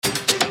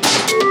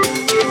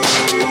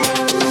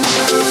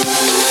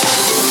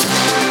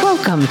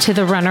to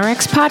the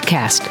RunRX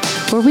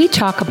podcast, where we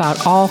talk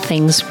about all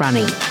things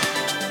running.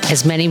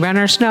 As many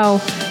runners know,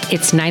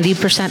 it's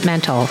 90%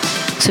 mental.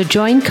 So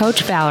join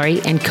Coach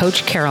Valerie and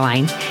Coach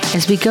Caroline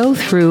as we go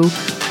through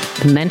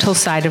the mental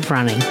side of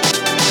running.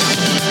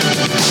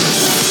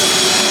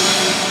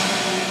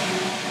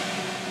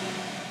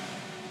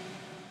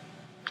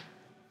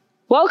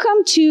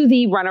 Welcome to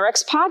the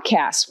RunRX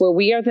podcast, where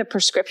we are the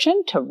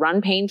prescription to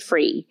run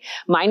pain-free.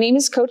 My name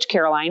is Coach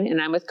Caroline,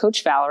 and I'm with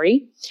Coach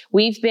Valerie.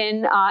 We've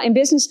been in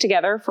business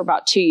together for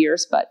about 2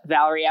 years, but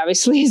Valerie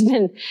obviously has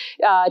been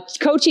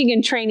coaching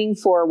and training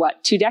for,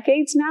 2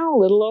 decades now? A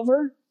little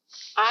over?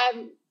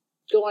 I'm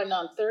going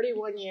on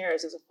 31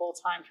 years as a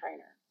full-time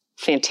trainer.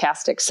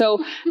 Fantastic.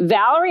 So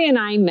Valerie and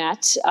I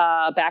met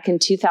back in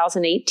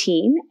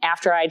 2018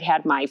 after I'd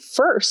had my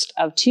first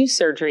of 2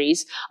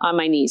 surgeries on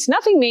my knees.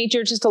 Nothing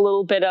major, just a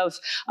little bit of,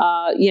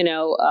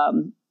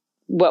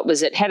 what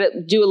was it? Had to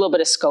do a little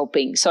bit of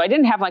scoping. So I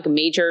didn't have like a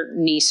major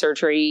knee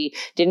surgery,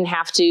 didn't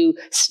have to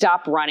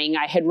stop running.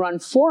 I had run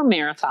 4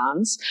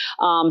 marathons,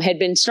 had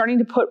been starting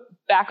to put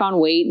back on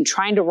weight and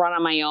trying to run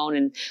on my own,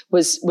 and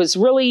was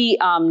really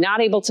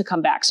not able to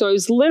come back. So I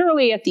was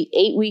literally at the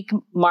 8-week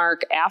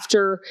mark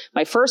after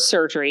my first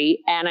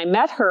surgery, and I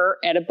met her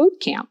at a boot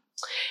camp.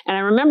 And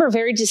I remember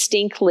very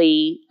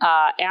distinctly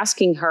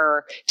telling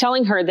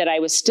her that I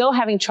was still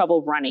having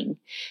trouble running.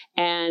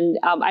 And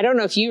I don't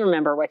know if you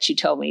remember what you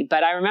told me,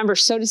 but I remember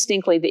so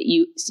distinctly that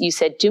you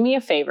said, do me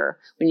a favor,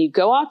 when you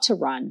go out to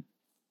run,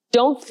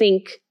 don't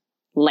think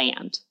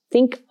land,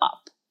 think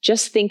up.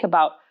 Just think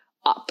about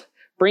up.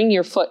 Bring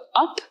your foot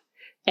up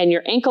and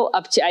your ankle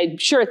up to, I'm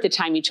sure at the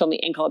time you told me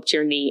ankle up to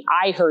your knee.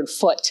 I heard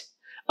foot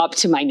up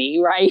to my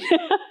knee, right?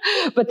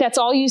 But that's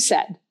all you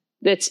said.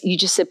 You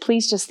just said,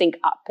 please just think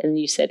up. And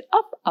you said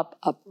up, up,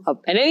 up,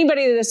 up. And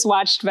anybody that's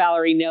watched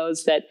Valerie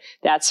knows that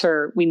that's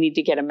her. We need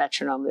to get a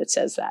metronome that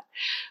says that.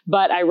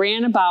 But I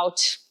ran about,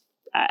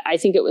 I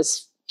think it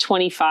was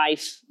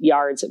 25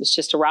 yards. It was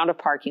just around a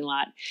parking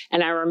lot.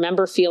 And I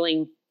remember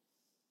feeling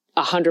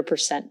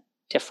 100%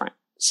 different.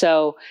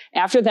 So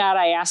after that,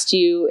 I asked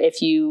you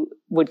if you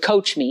would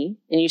coach me,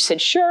 and you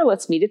said, sure,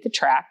 let's meet at the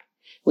track.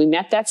 We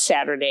met that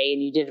Saturday,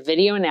 and you did a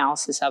video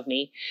analysis of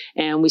me,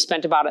 and we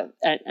spent about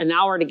an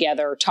hour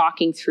together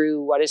talking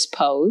through what is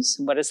pose,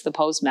 and what is the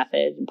pose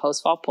method, and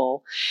pose, fall,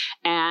 pull.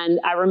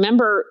 And I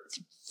remember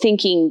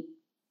thinking,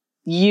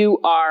 you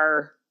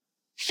are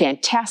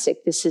fantastic.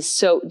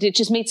 It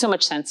just made so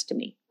much sense to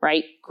me,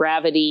 right?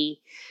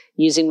 Gravity,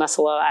 using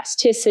muscle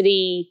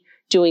elasticity,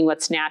 doing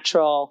what's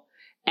natural.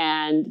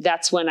 And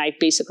that's when I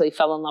basically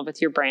fell in love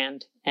with your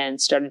brand and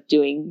started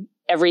doing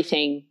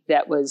everything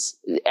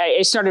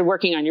I started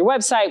working on your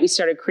website. We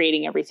started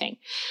creating everything.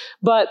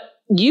 But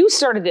you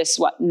started this,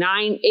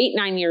 9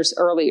 years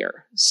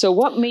earlier. So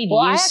what made you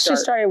I actually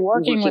started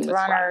working with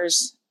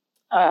runners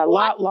a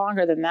lot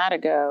longer than that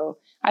ago.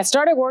 I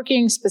started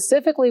working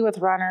specifically with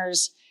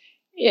runners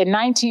in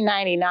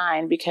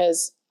 1999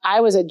 because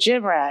I was a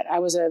gym rat. I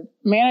was a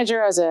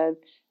manager, I was a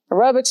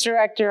aerobics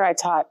director. I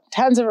taught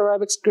tons of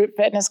aerobics group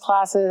fitness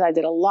classes. I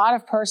did a lot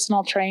of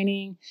personal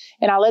training,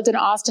 and I lived in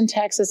Austin,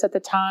 Texas at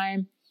the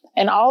time.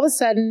 And all of a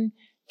sudden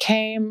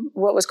came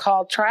what was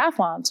called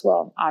triathlons.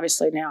 Well,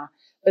 obviously now,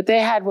 but they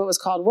had what was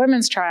called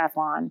women's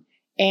triathlon.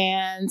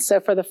 And so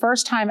for the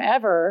first time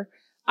ever,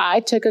 I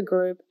took a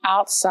group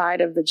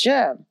outside of the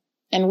gym,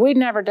 and we'd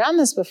never done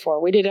this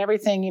before. We did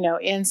everything,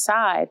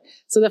 inside.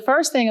 So the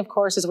first thing, of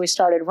course, is we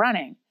started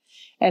running,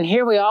 and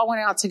here we all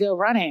went out to go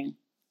running.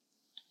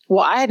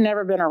 Well, I had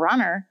never been a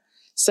runner.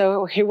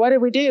 So what did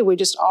we do? We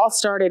just all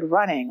started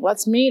running.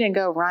 Let's meet and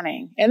go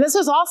running. And this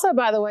was also,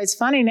 by the way, it's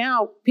funny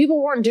now,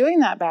 people weren't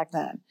doing that back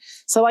then.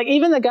 So like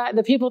even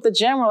the people at the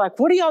gym were like,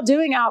 what are y'all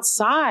doing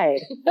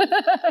outside?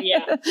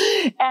 Yeah.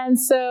 And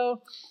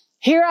so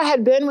here I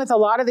had been with a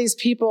lot of these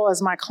people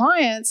as my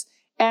clients.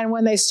 And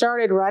when they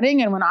started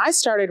running and when I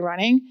started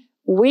running,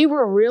 we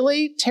were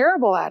really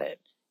terrible at it.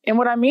 And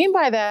what I mean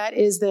by that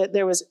is that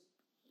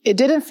it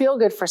didn't feel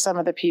good for some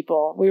of the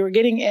people. We were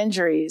getting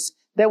injuries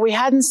that we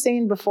hadn't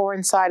seen before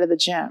inside of the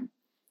gym.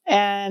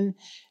 And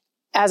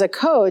as a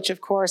coach, of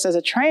course, as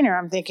a trainer,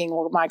 I'm thinking,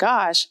 well, my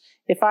gosh,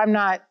 if I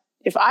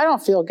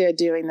don't feel good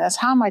doing this,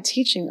 how am I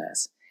teaching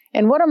this?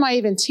 And what am I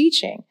even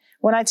teaching?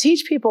 When I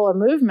teach people a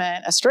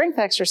movement, a strength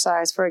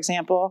exercise, for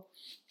example,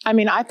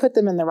 I put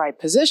them in the right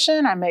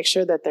position. I make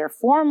sure that their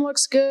form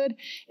looks good.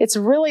 It's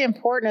really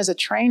important as a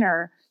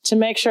trainer to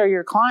make sure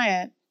your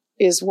client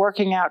is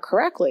working out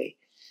correctly.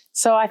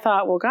 So I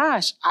thought, well,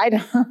 gosh,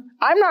 I'm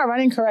not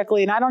running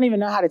correctly, and I don't even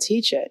know how to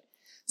teach it.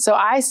 So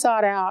I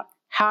sought out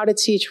how to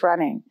teach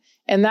running.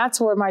 And that's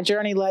where my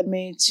journey led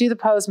me to the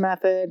pose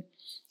method.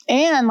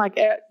 And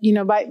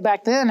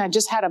back then I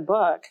just had a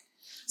book.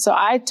 So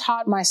I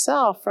taught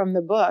myself from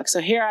the book.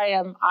 So here I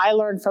am, I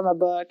learned from a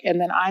book, and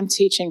then I'm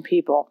teaching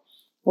people.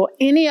 Well,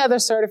 any other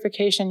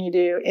certification you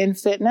do in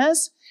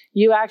fitness,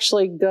 you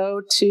actually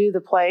go to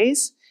the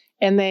place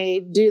and they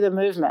do the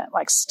movement,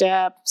 like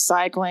step,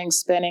 cycling,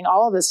 spinning,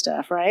 all of this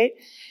stuff, right?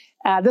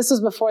 This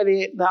was before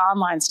the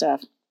online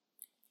stuff.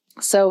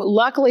 So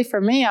luckily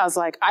for me, I was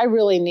like, I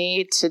really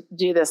need to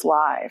do this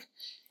live.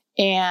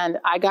 And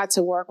I got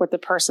to work with the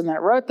person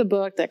that wrote the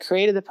book, that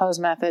created the pose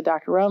method,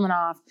 Dr.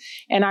 Romanoff.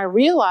 And I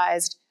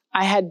realized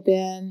I had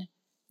been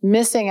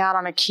missing out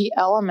on a key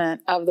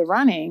element of the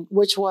running,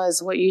 which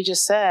was what you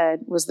just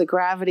said, was the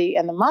gravity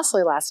and the muscle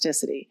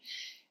elasticity.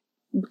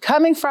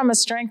 Coming from a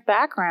strength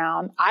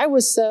background, I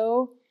was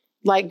so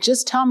like,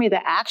 just tell me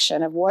the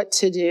action of what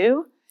to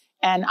do.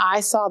 And I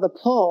saw the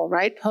pull,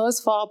 right? Pose,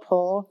 fall,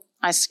 pull.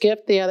 I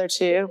skipped the other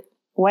two,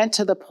 went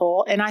to the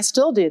pull, and I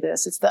still do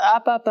this. It's the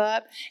up, up,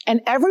 up.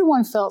 And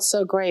everyone felt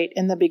so great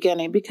in the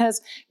beginning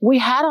because we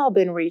had all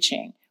been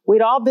reaching.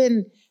 We'd all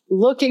been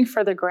looking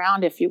for the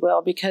ground, if you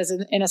will, because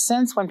in a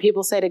sense, when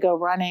people say to go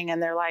running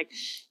and they're like,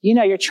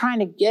 you're trying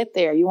to get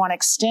there. You want to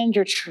extend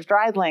your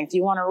stride length.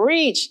 You want to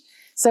reach.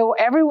 So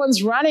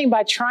everyone's running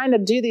by trying to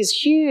do these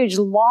huge,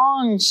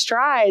 long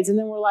strides. And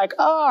then we're like,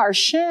 oh, our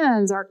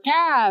shins, our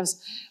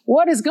calves,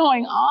 what is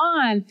going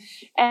on?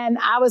 And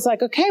I was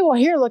like, okay, well,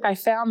 here, look, I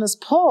found this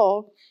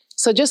pull.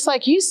 So just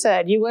like you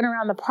said, you went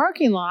around the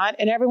parking lot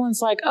and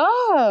everyone's like,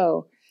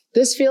 oh,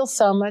 this feels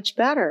so much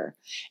better.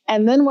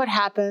 And then what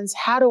happens?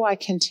 How do I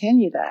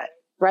continue that?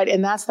 Right.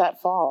 And that's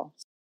that fall.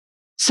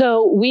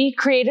 So we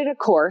created a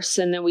course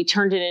and then we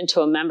turned it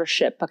into a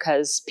membership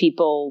because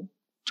people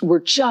were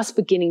just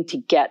beginning to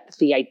get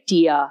the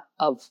idea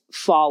of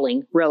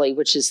falling, really,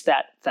 which is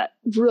that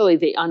really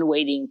the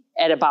unweighting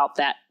at about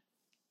that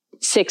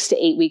 6 to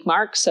 8 week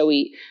mark. So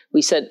we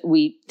said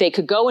they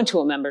could go into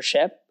a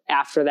membership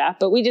after that,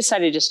 but we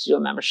decided just to do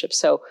a membership.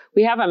 So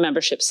we have a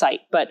membership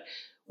site, but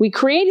we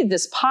created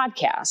this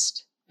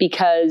podcast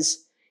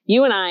because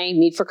you and I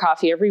meet for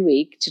coffee every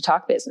week to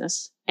talk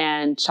business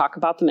and talk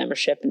about the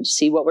membership and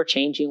see what we're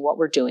changing, what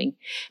we're doing.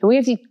 And we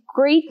have these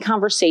great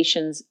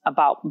conversations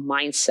about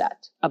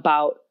mindset,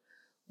 about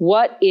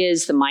what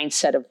is the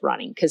mindset of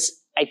running. Because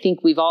I think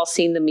we've all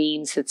seen the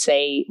memes that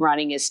say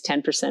running is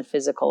 10%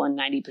 physical and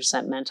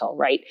 90% mental,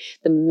 right?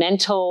 The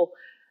mental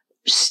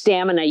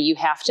stamina you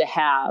have to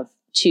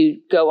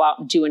go out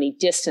and do any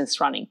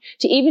distance running,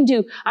 to even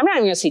do, I'm not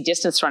even going to say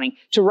distance running,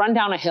 to run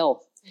down a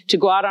hill, to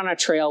go out on a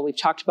trail. We've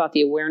talked about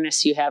the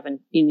awareness you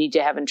need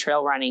to have in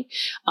trail running,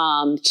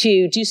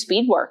 to do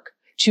speed work,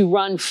 to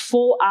run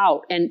full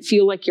out and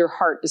feel like your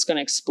heart is going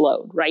to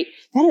explode, right?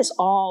 That is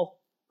all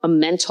a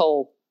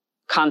mental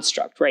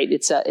construct, right?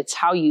 It's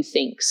how you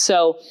think.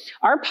 So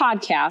our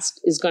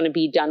podcast is going to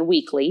be done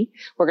weekly.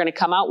 We're going to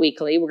come out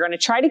weekly. We're going to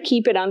try to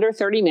keep it under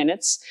 30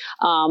 minutes.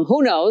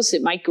 Who knows?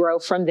 It might grow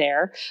from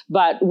there,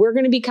 but we're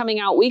going to be coming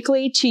out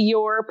weekly to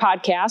your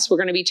podcast. We're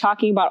going to be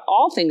talking about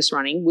all things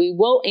running. We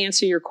will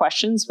answer your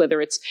questions,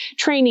 whether it's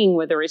training,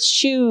 whether it's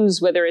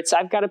shoes, whether it's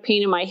I've got a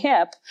pain in my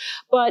hip,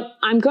 but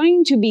I'm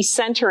going to be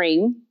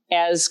centering,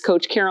 as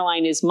Coach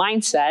Caroline is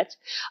mindset,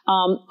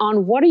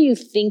 on what are you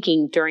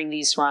thinking during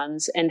these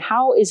runs and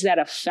how is that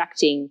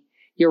affecting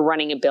your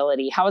running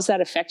ability? How is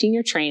that affecting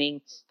your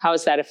training? How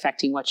is that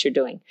affecting what you're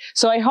doing?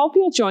 So I hope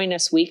you'll join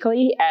us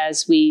weekly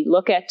as we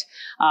look at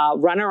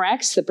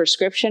RunRX, the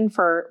prescription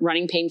for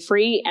running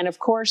pain-free, and of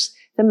course,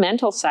 the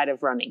mental side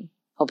of running.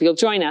 Hope you'll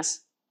join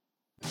us.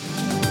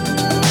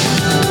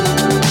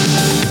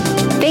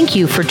 Thank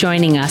you for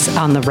joining us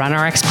on the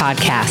RunRX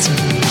podcast.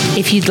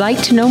 If you'd like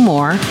to know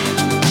more,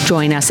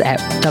 join us at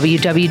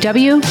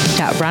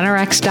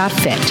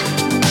www.runrx.fit.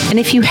 And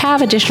if you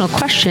have additional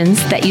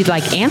questions that you'd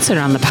like answered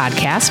on the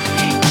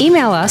podcast,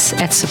 email us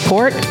at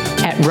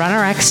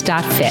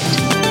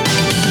support@runrx.fit.